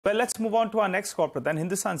Well, let's move on to our next corporate then.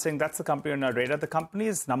 Hindustan Zinc, that's the company on our radar. The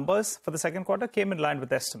company's numbers for the second quarter came in line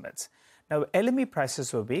with estimates. Now, LME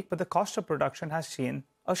prices were weak, but the cost of production has seen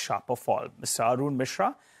a sharper fall. Mr. Arun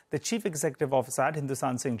Misra, the Chief Executive Officer at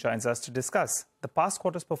Hindustan Zinc, joins us to discuss the past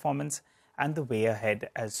quarter's performance and the way ahead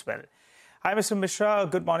as well. Hi, Mr. Misra.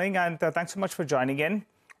 Good morning, and thanks so much for joining in.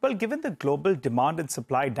 Well, given the global demand and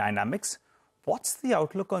supply dynamics, what's the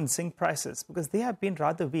outlook on zinc prices? Because they have been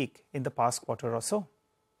rather weak in the past quarter or so.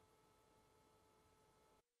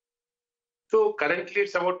 So currently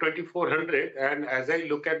it's about 2400, and as I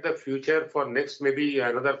look at the future for next maybe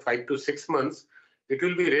another 5 to 6 months, it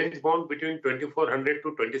will be range bound between 2400 to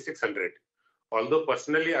 2600. Although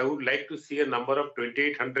personally I would like to see a number of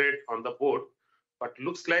 2800 on the board, but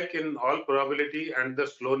looks like in all probability and the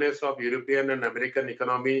slowness of European and American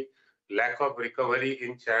economy, lack of recovery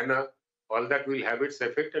in China, all that will have its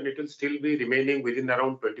effect, and it will still be remaining within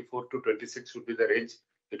around 24 to 26 would be the range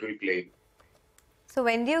it will play in. So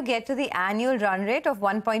when do you get to the annual run rate of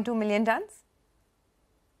 1.2 million tons?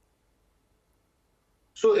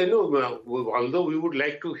 So, although we would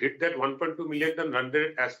like to hit that 1.2 million ton run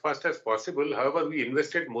rate as fast as possible, however, we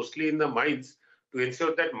invested mostly in the mines to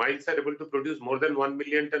ensure that mines are able to produce more than 1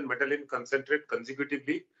 million ton metal in concentrate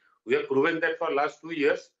consecutively. We have proven that for last 2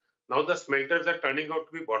 years. Now the smelters are turning out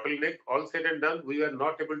to be bottleneck. All said and done, we are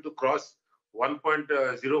not able to cross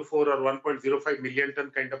 1.04 or 1.05 million ton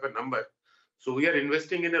kind of a number. So we are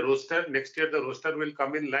investing in a roaster. Next year, the roaster will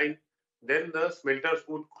come in line. Then the smelters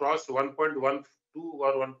would cross 1.12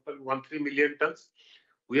 or 1.13 million tons.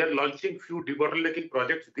 We are launching few debottlenecking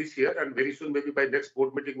projects this year, and very soon, maybe by next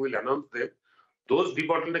board meeting, we'll announce them. Those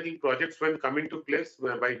debottlenecking projects, when come into place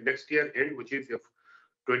by next year end, which is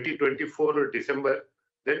 2024 or December,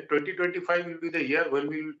 then 2025 will be the year when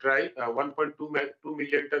we will try 1.2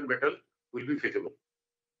 million ton metal will be feasible.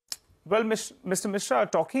 Well, Mr. Misra,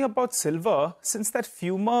 talking about silver, since that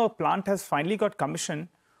Fumer plant has finally got commissioned,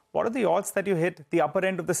 what are the odds that you hit the upper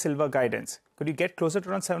end of the silver guidance? Could you get closer to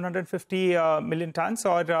around 750 million tons?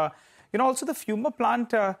 Or, also the Fumer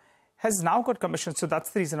plant has now got commissioned, so that's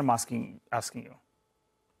the reason I'm asking you.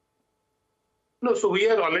 No, so we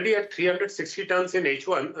are already at 360 tons in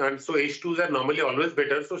H1, and so H2s are normally always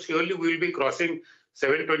better. So surely we will be crossing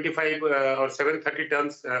 725 or 730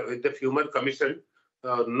 tons with the Fumer commission.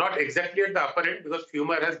 Not exactly at the upper end, because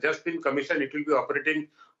Fumer has just been commissioned. It will be operating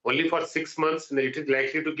only for 6 months. And it is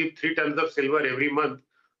likely to give 3 tons of silver every month.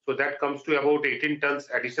 So that comes to about 18 tons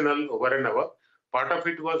additional over and above. Part of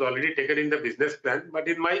it was already taken in the business plan. But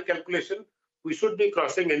in my calculation, we should be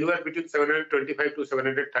crossing anywhere between 725 to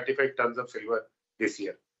 735 tons of silver this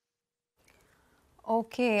year.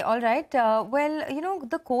 Okay, all right.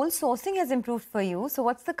 The coal sourcing has improved for you. So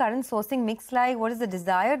what's the current sourcing mix like? What is the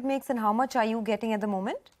desired mix, and how much are you getting at the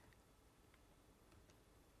moment?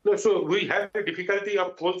 No, so we had a difficulty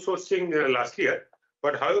of coal sourcing last year.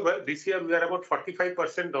 But however, this year we are about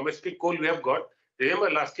 45% domestic coal we have got.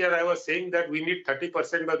 Remember, last year I was saying that we need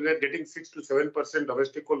 30%, but we are getting 6 to 7%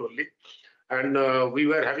 domestic coal only. And we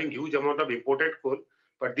were having huge amount of imported coal.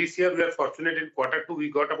 But this year we are fortunate in Q2,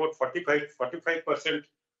 we got about 45%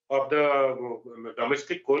 of the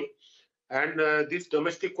domestic coal. And this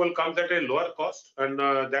domestic coal comes at a lower cost, and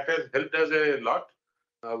that has helped us a lot.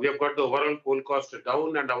 We have got the overall coal cost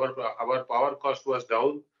down, and our power cost was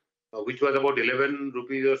down, which was about 11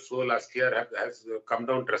 rupees or so last year, has come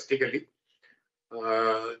down drastically.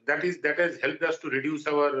 That has helped us to reduce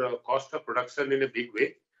our cost of production in a big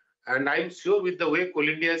way. And I'm sure with the way Coal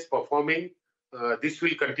India is performing, this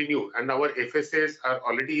will continue, and our FSAs are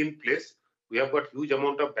already in place. We have got huge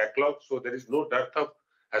amount of backlog, so there is no dearth of,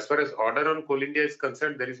 as far as order on Coal India is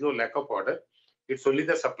concerned, there is no lack of order. It's only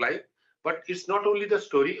the supply. But it's not only the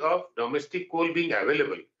story of domestic coal being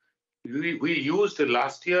available. We used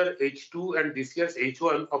last year H2 and this year's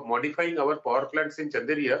H1 of modifying our power plants in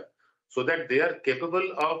Chanderiya so that they are capable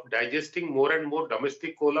of digesting more and more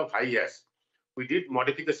domestic coal of high ash. We did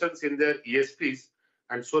modifications in their ESPs.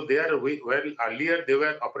 And so they are, earlier they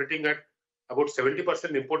were operating at about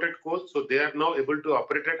 70% imported coal. So they are now able to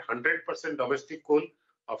operate at 100% domestic coal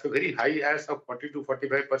of a very high ash of 40 to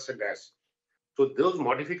 45% ash. So those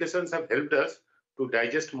modifications have helped us to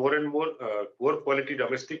digest more and more poor quality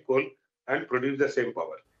domestic coal and produce the same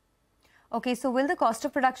power. Okay, so will the cost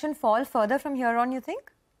of production fall further from here on, you think?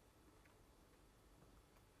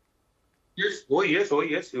 Yes. Oh yes.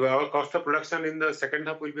 Our cost of production in the second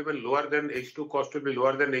half will be even lower than H2. Cost will be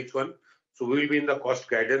lower than H1. So we will be in the cost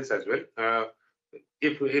guidance as well.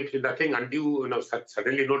 If nothing undue,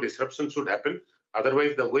 suddenly no disruption should happen.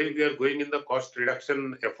 Otherwise, the way we are going in the cost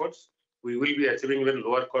reduction efforts, we will be achieving even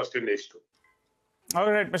lower cost in H2. All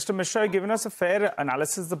right, Mr. Misra, you've given us a fair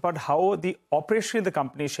analysis about how the operation of the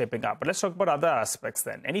company is shaping up. But let's talk about other aspects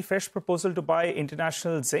then. Any fresh proposal to buy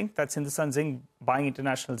international zinc? That's Hindustan Zinc buying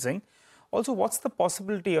international zinc. Also, what's the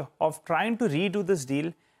possibility of trying to redo this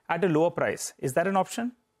deal at a lower price? Is that an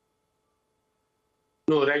option?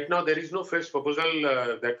 No, right now there is no fresh proposal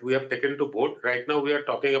that we have taken to board. Right now we are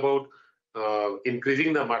talking about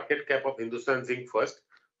increasing the market cap of Hindustan Zinc first.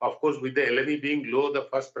 Of course, with the LME being low, the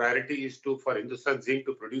first priority is for Hindustan Zinc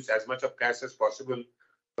to produce as much of cash as possible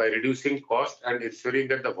by reducing cost and ensuring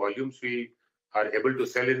that the volumes we are able to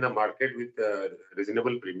sell in the market with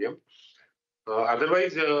reasonable premium.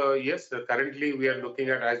 Otherwise, yes, currently we are looking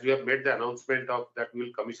at, as we have made the announcement of that, we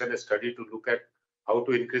will commission a study to look at how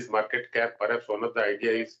to increase market cap. Perhaps one of the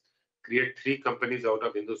ideas is create 3 companies out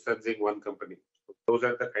of Hindustan Zinc, 1 company. So those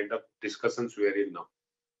are the kind of discussions we are in now.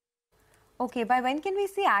 Okay, by when can we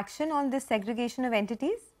see action on this segregation of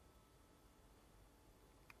entities?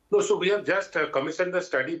 No, so we have just commissioned the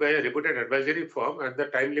study by a reputed advisory firm, and the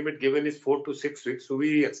time limit given is 4 to 6 weeks. So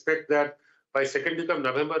we expect that by 2nd week of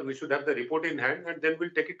November, we should have the report in hand, and then we'll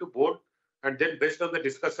take it to board. And then based on the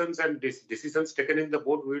discussions and decisions taken in the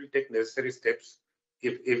board, we will take necessary steps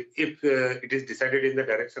if it is decided in the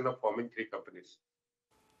direction of forming 3 companies.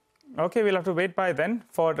 Okay, we'll have to wait by then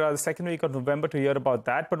for the 2nd week of November to hear about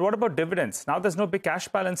that. But what about dividends? Now there's no big cash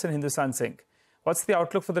balance in Hindustan Zinc. What's the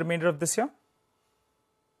outlook for the remainder of this year?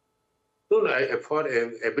 No, for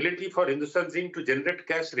ability for Hindustan Zinc to generate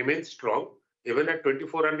cash remains strong. Even at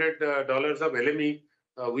 $2,400 of LME,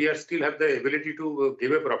 we still have the ability to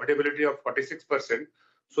give a profitability of 46%.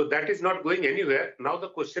 So that is not going anywhere. Now the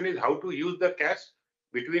question is how to use the cash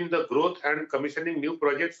between the growth and commissioning new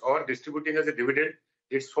projects or distributing as a dividend.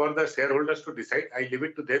 It's for the shareholders to decide. I leave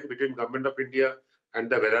it to them between Government of India and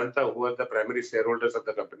the Vedanta, who are the primary shareholders of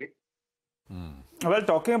the company. Well,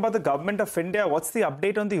 talking about the Government of India, what's the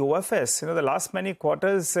update on the OFS? You know, the last many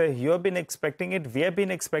quarters, you have been expecting it, we have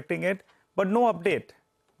been expecting it, but no update.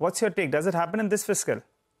 What's your take? Does it happen in this fiscal?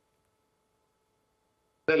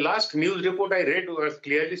 The last news report I read was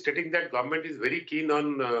clearly stating that government is very keen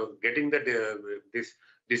on getting this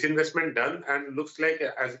disinvestment done, and looks like,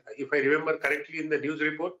 as if I remember correctly in the news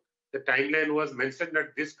report, the timeline was mentioned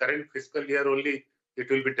that this current fiscal year only it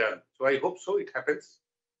will be done. So I hope so, it happens.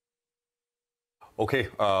 Okay,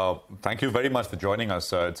 thank you very much for joining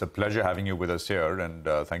us. It's a pleasure having you with us here, and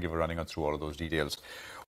thank you for running us through all of those details.